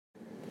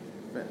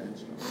and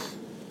strong.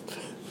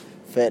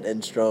 Fat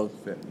and strong.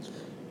 Fat and strong.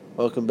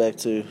 Welcome back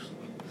to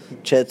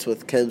Chats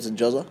with Kims and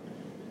Jozza.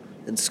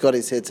 And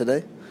Scotty's here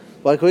today.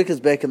 Mike Wick is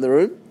back in the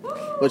room,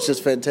 which is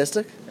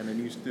fantastic. And a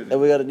new student.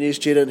 And we got a new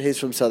student. He's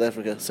from South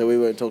Africa, so we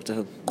won't talk to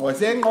him. I'm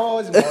saying hi.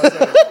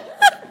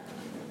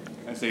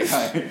 I'm saying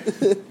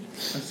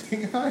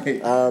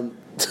hi.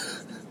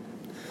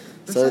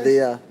 So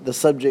the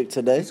subject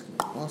today It's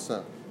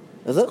Kosa.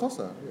 is it?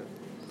 Kosa, yeah.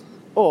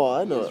 Oh,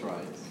 I know That's it.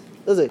 right.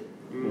 Is he?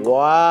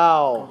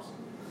 Wow,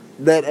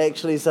 that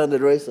actually sounded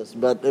racist,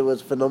 but it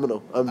was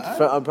phenomenal. I'm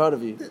proud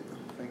of you. Thank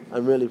you.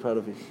 I'm really proud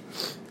of you.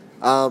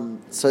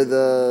 So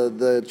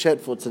the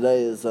chat for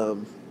today is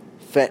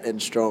fat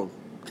and strong.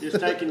 It's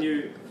taken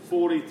you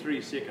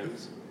 43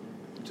 seconds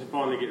to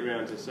finally get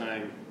around to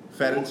saying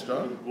Fat and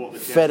strong? What the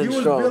chat Fat He and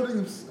was strong.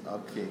 building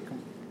okay,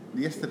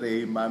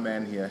 yesterday my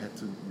man here had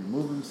to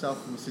remove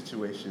himself from a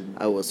situation.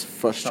 I was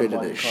frustrated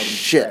Someone as called him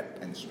shit. fat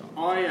and strong.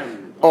 I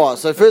am. Oh,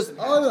 so first,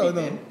 Oh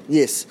no.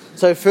 yes.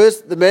 So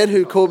first, the man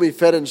who called me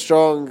fat and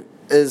strong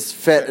is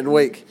fat and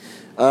weak,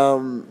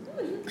 and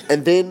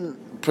then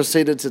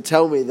proceeded to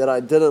tell me that I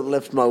didn't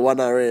lift my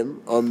 1RM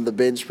on the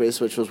bench press,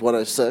 which was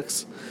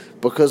 106,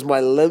 because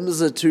my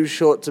limbs are too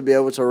short to be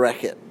able to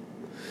rack it.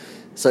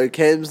 So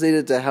Cams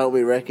needed to help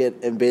me rack it,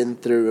 and Ben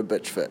threw a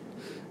bitch fit,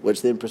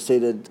 which then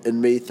proceeded in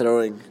me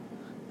throwing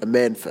a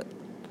man fit.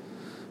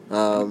 He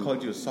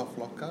called you a soft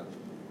lockout?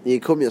 He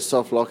called me a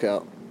soft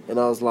lockout, and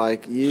I was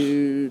like,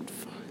 you...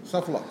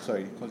 Soft lock,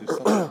 sorry. He called you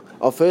soft lock.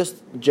 Oh,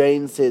 first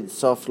Jane said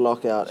soft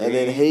lockout, and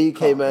then he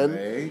came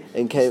in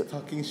and came... He's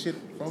talking shit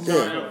from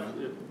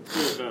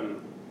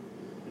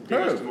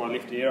Goes to my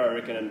left ear, I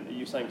reckon. And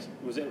you saying,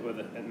 was it with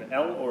an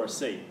L or a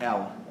C?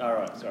 L. All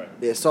right, sorry.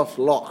 Yeah, soft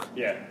lock.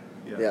 Yeah.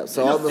 Yeah,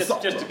 so I'm the...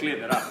 Just to clear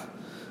that up.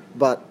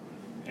 But,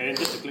 And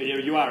just to clear,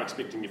 you are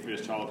expecting your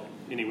first child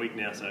any week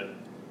now, so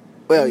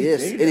well, Any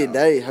yes, day any now.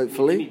 day, any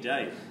hopefully.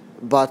 day.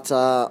 But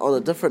on a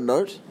different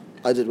note,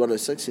 I did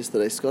 106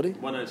 yesterday, Scotty.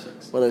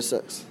 106.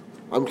 106.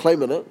 I'm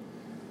claiming it.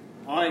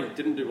 I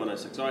didn't do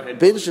 106. I had.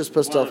 Ben's just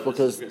pissed one off of the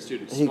because certificate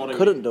students he spotting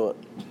couldn't me. do it.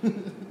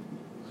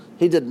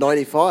 He did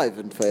 95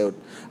 and failed.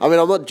 I mean,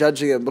 I'm not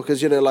judging him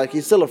because, you know, like,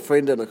 he's still a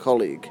friend and a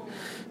colleague.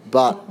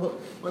 But Well,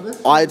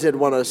 that's I did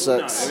No,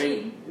 106. I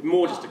mean,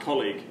 more just a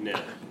colleague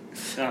now.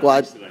 Well, I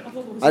Yesterday.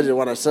 did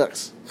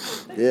 106.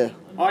 Yeah.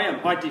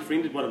 I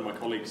defriended one of my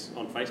colleagues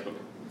on Facebook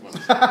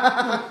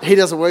once. He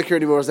doesn't work here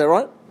anymore, is that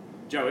right?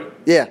 Joey.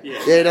 Yeah.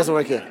 Yeah. Yeah, he doesn't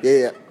work here. Yeah.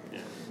 It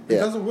Yeah.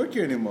 doesn't work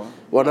here anymore.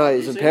 Well, no,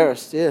 he's You in see?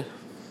 Paris. Yeah.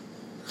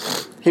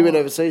 He went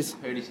overseas.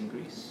 Heard he's in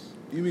Greece.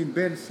 You mean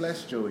Ben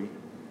 / Joey?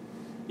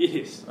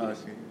 Yes. Oh,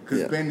 okay. Because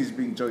Yeah. Ben is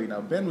being Joey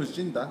now. Ben was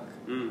Jindak.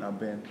 Now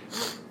Ben.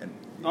 And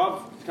I've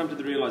come to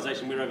the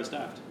realisation we're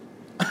overstaffed.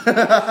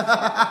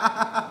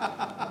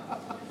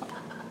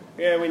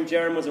 Yeah, when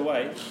Jaron was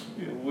away,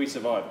 we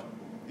survived.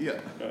 yeah.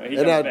 He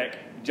And comes back,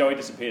 Joey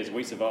disappears,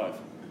 we survive.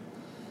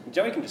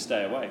 Joey can just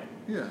stay away.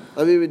 Yeah.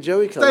 I mean, when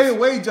Joey Stay comes,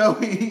 away,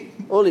 Joey.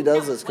 all he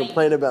does is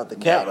complain about the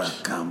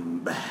couch. Come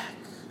back.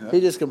 He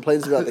just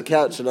complains about the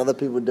couch and other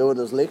people doing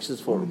his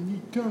lectures for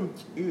him. You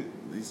couch.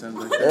 He sounds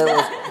like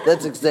that.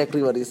 That's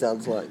exactly what he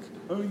sounds like.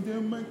 Oh, yeah,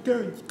 my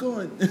couch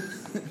gone.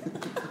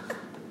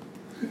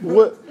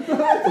 What?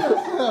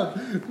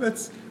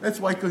 That's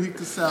why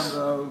Kohika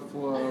sound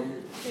for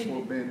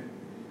Ben.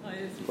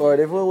 All right,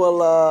 everyone.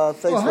 Well,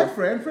 thanks. Oh, hi, For,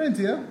 friend. Friend's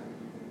here.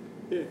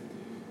 Yeah.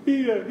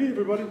 Hey,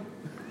 everybody.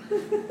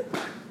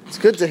 it's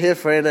good to hear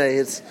Fran.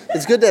 It's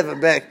good to have him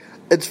back.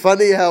 It's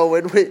funny how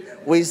when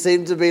we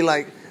seem to be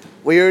like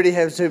we already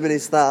have too many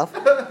staff,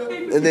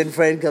 and then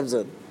Fran comes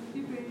in.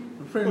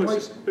 Friend,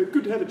 It's just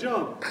good to have a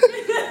job.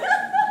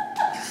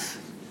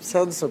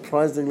 Sounds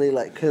surprisingly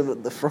like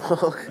Kermit the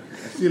Frog.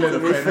 see you later,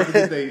 friend. Have a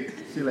good day.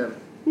 See you later.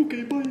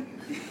 Okay, bye.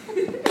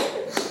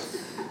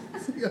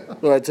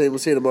 All right, team. We'll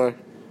see you tomorrow.